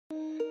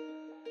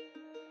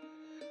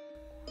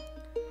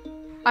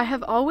I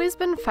have always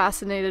been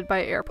fascinated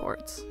by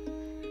airports.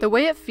 The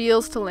way it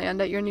feels to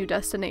land at your new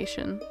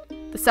destination,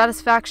 the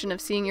satisfaction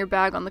of seeing your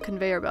bag on the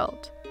conveyor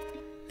belt,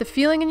 the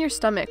feeling in your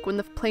stomach when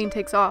the plane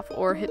takes off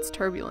or hits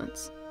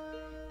turbulence.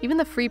 Even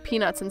the free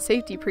peanuts and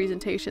safety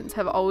presentations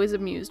have always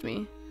amused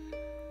me.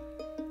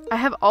 I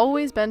have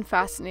always been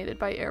fascinated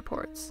by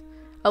airports,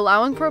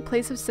 allowing for a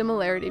place of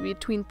similarity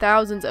between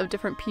thousands of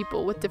different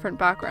people with different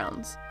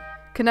backgrounds,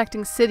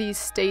 connecting cities,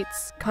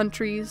 states,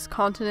 countries,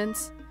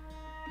 continents,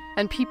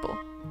 and people.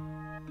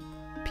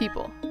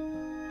 People.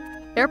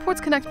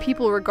 Airports connect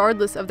people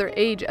regardless of their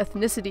age,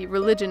 ethnicity,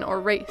 religion, or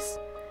race.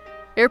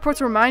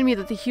 Airports remind me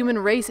that the human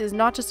race is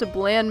not just a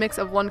bland mix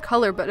of one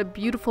color, but a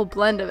beautiful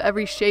blend of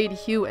every shade,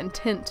 hue, and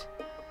tint.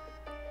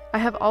 I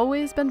have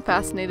always been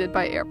fascinated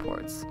by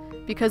airports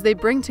because they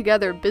bring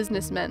together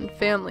businessmen,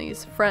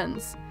 families,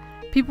 friends,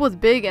 people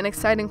with big and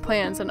exciting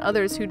plans, and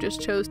others who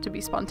just chose to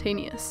be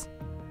spontaneous.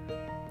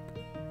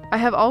 I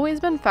have always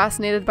been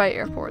fascinated by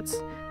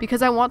airports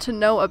because I want to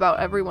know about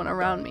everyone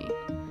around me.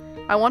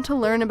 I want to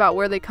learn about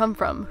where they come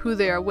from, who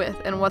they are with,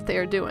 and what they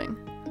are doing.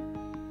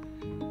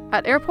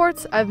 At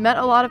airports, I've met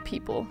a lot of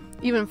people,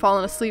 even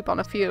fallen asleep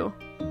on a few.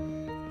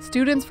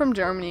 Students from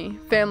Germany,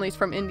 families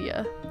from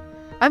India.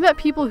 I've met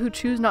people who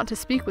choose not to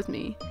speak with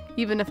me,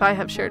 even if I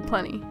have shared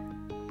plenty.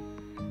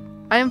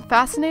 I am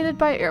fascinated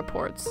by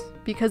airports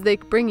because they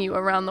bring you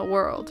around the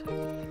world.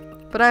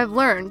 But I have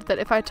learned that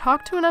if I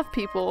talk to enough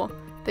people,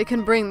 they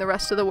can bring the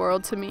rest of the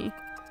world to me.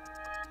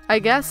 I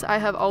guess I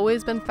have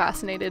always been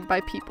fascinated by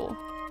people.